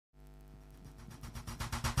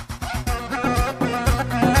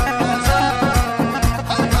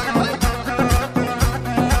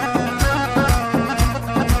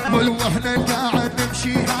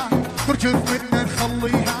ترجف منا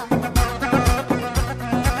نخليها،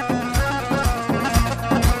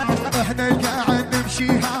 احنا قاعد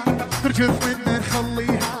نمشيها ترجف منا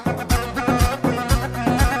نخليها،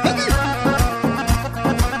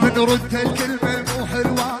 نرد الكلمة المو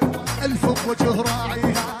حلوة ألف بوجه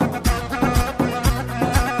راعيها،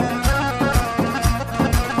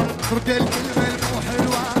 نرد الكلمة المو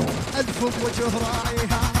حلوة ألف بوجه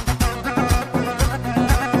راعيها،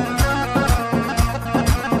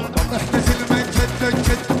 احنا زلمة جد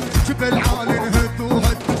جد جبل عالي نهد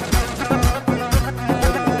وهد،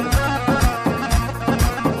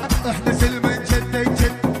 احنا زلمة جد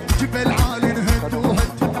جد جبل عالي نهد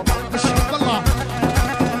وهد، اشهد بالله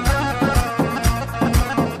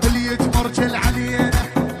اللي يتمرجل علينا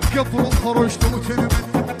قبر خرجت وتنمد،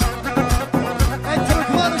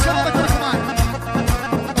 اترك مال شباب اترك مال،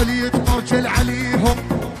 اللي يتمرجل عليهم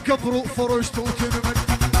قبر فرجت وتنمد،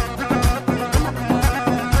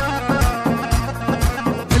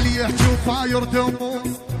 اللي يحجوا فاير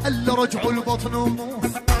دموم اللي رجعوا البطن اموم،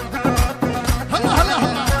 هلا هلا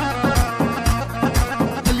هلا،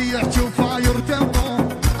 اللي يحجوا فاير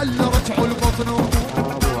دموم اللي رجعوا البطن اموم،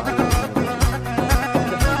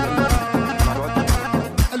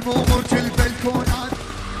 المومرج البلكونات.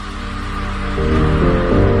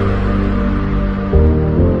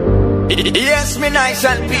 Yes, me nice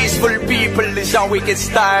and peaceful people, this a wicked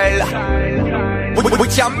style. We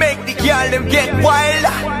can make the girl them get wild.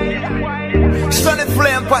 Solid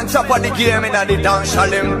flame on top of the game in the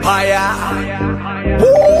dancehall empire.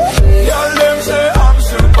 Girl, them say I'm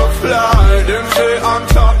super fly, them say I'm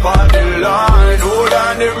top of the line. Hold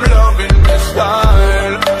on, them loving my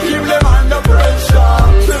style. Keep them under pressure.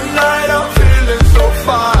 Tonight I'm feeling so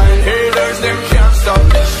fine. Haters, them can't stop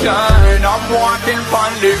the shine. I'm walking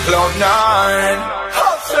on the cloud nine.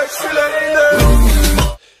 Hot sexy lady.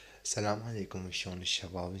 السلام عليكم، شلون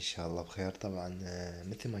الشباب؟ ان شاء الله بخير. طبعا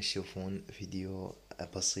مثل ما تشوفون فيديو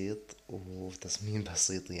بسيط وتصميم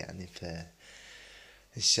بسيط يعني، ف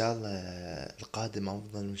ان شاء الله القادم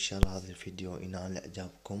افضل، وان شاء الله هذا الفيديو ينال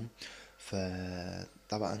اعجابكم.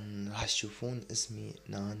 فطبعا راح تشوفون اسمي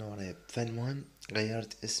نانو ريب، فالمهم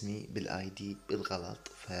غيرت اسمي بالاي دي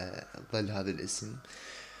بالغلط، فظل هذا الاسم،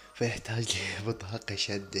 فيحتاج لي بطاقة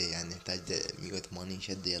شدة، يعني يحتاج 180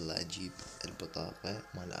 شدة. يلا اجيب البطاقة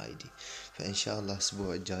مال الاي دي، فان شاء الله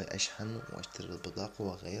الاسبوع الجاي اشحن واشتري البطاقة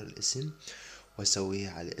واغير الاسم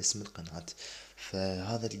واسويها على اسم القناة.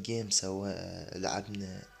 فهذا الجيم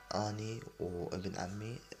لعبنا اني وابن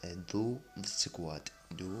عمي دو ضد سكواد،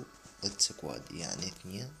 دو ضد سكواد، يعني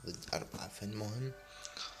 2 ضد 4. فالمهم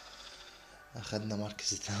اخذنا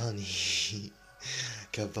مركز ثاني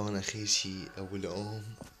كبونا خير شي اول ام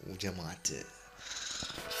وجماعته.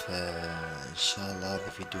 فان شاء الله هذا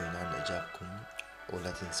الفيديو ينال اعجابكم،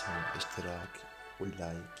 ولا تنسون الاشتراك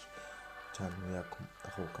واللايك. كان وياكم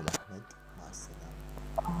اخوكم احمد، مع السلامة.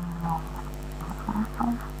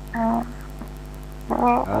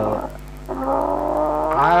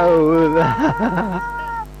 عاوذ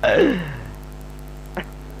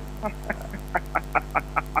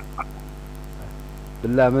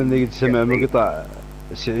بالله مني قد سمع مقطع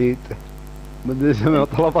سعيد، مني سمع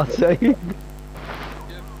طلبات سعيد،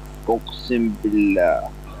 اقسم بالله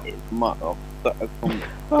ما اقطعكم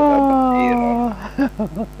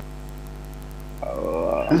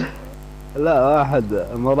لا واحد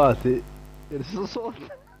مراتي يرسل صوت.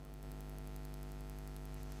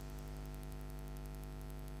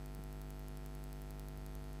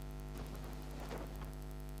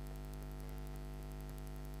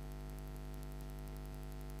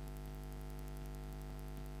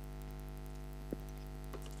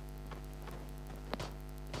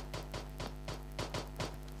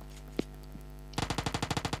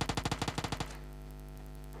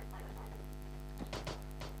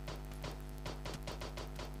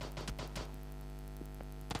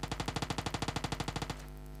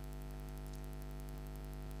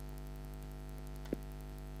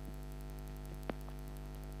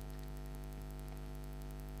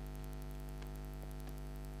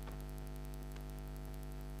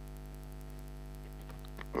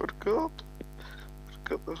 اركض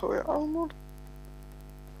اركض اخوي عمر.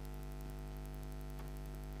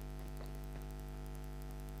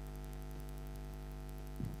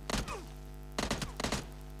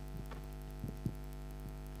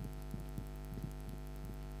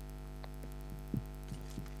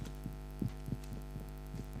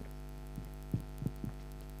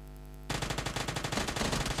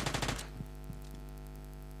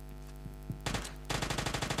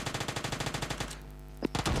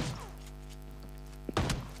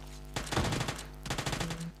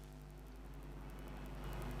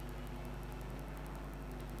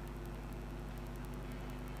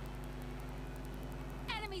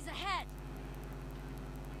 Enemies ahead!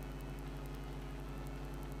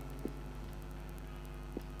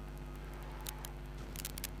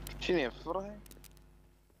 شنو يفرها؟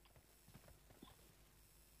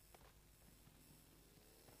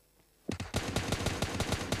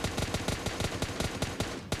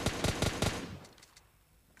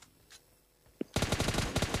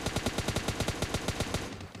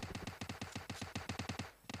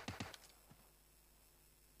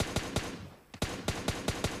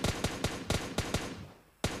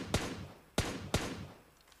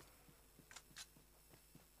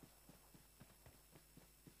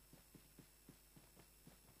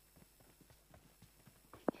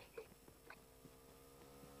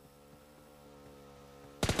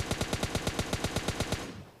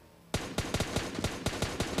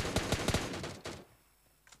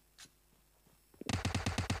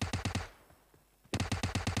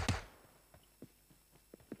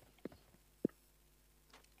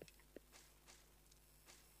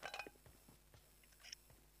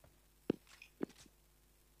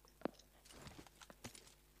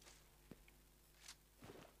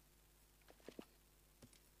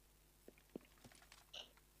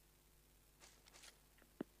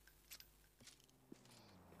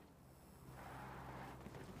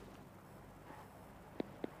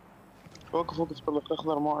 وقف وقف، طلق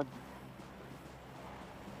الأخضر ما عندي.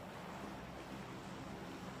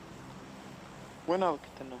 وين هذا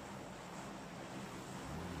كنت؟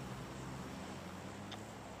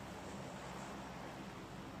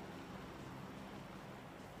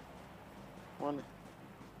 وين؟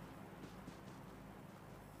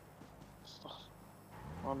 استغفر.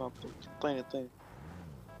 أنا طيني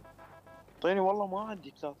طيني والله ما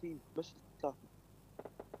عندي 30 بس 30.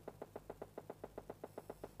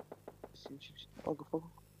 امشي وقف.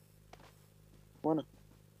 وانا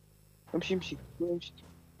امشي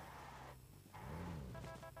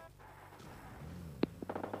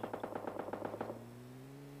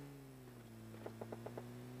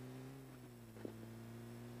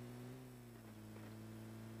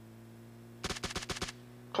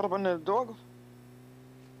قرب عنا الدواقف.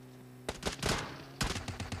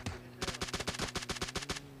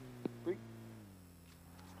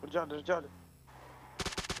 رجع له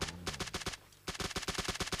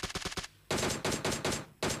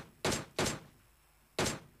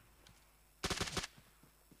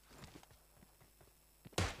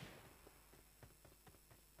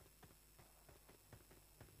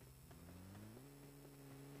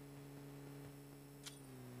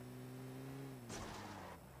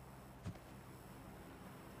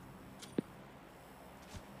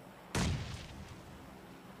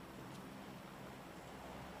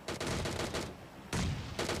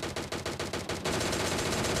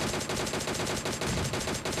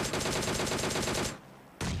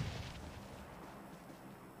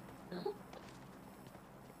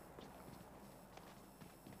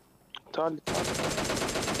تعال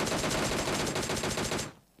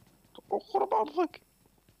اخر بعضك.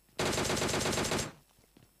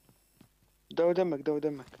 دوا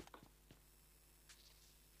دمك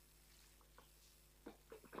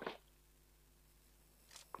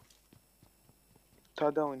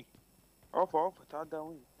تعال داوني. عفو تعال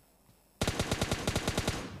داوني.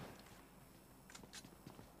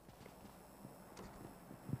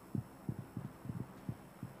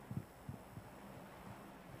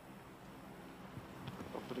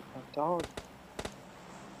 تعال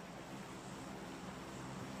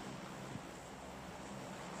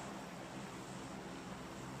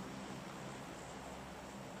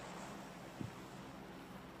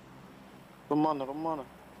رمانة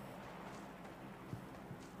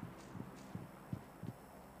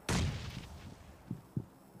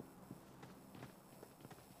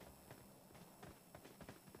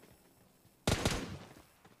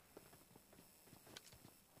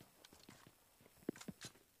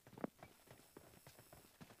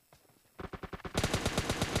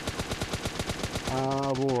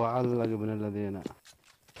ابوه علق ابن الذين.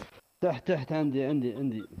 تحت عندي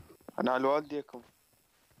انا على والديكم.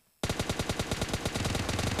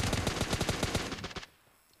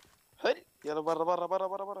 حل يلا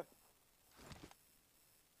برا.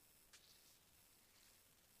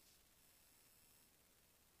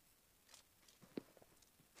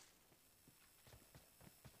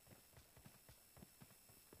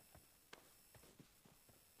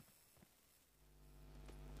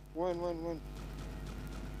 وين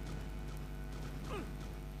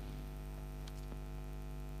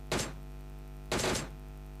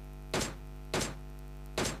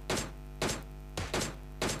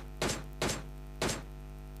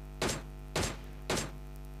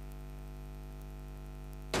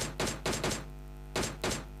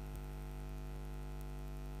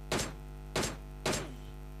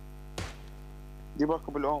دي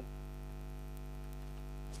بالكم بالأم.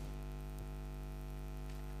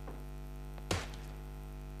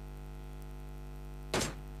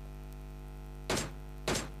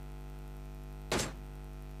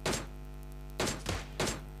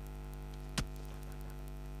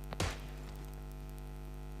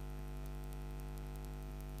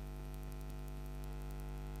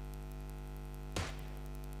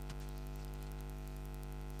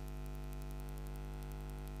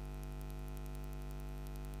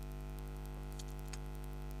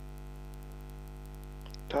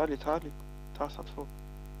 تعالي تعالي تعال صعد فوق.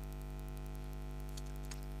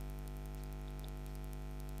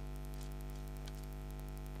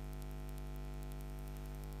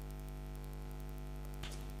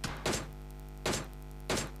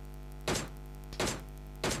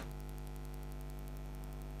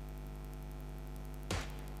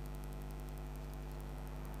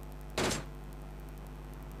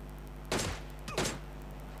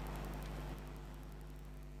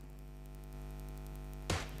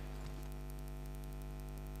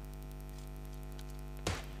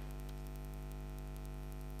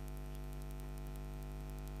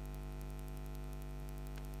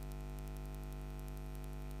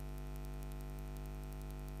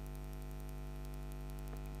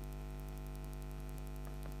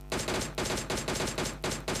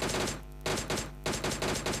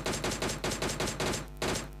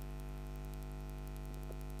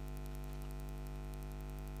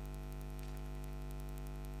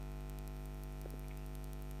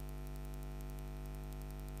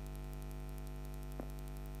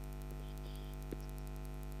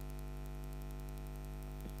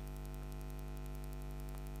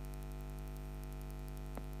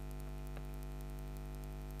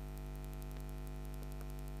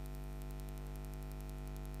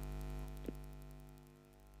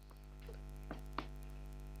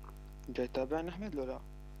 جاي تتابعني أحمد لو لا؟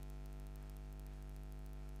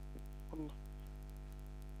 والله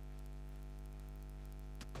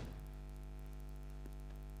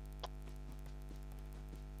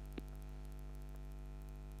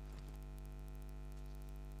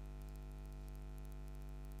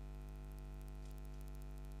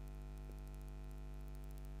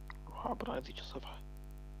روح عبر هذيك الصفحة.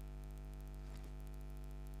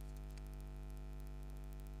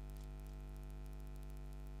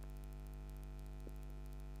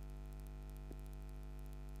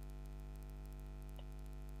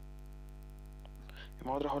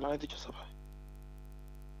 ما عاد راحوا لهذيك الصفحة.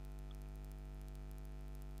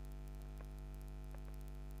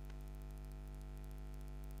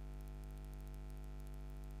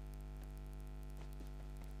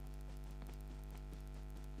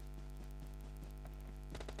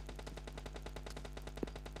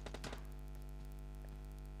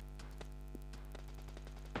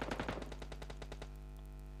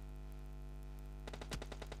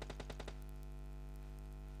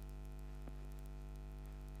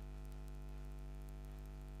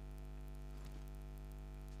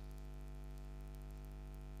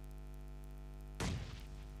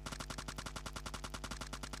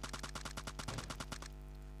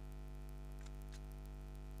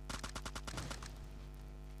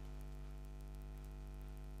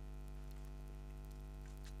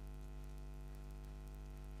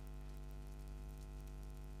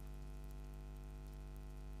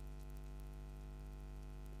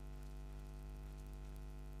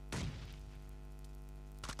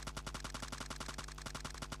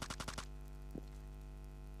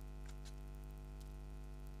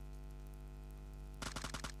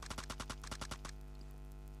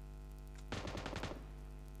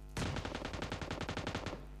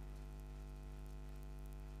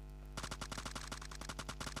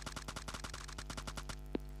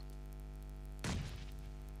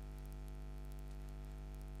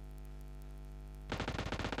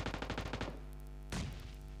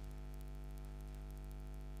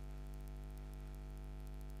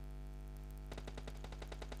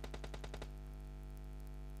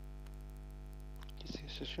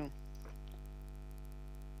 شو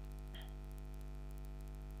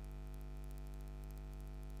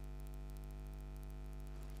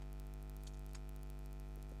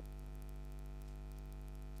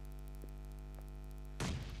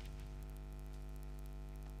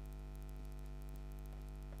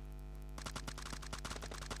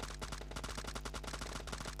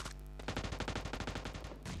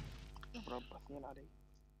مربع 2 علي.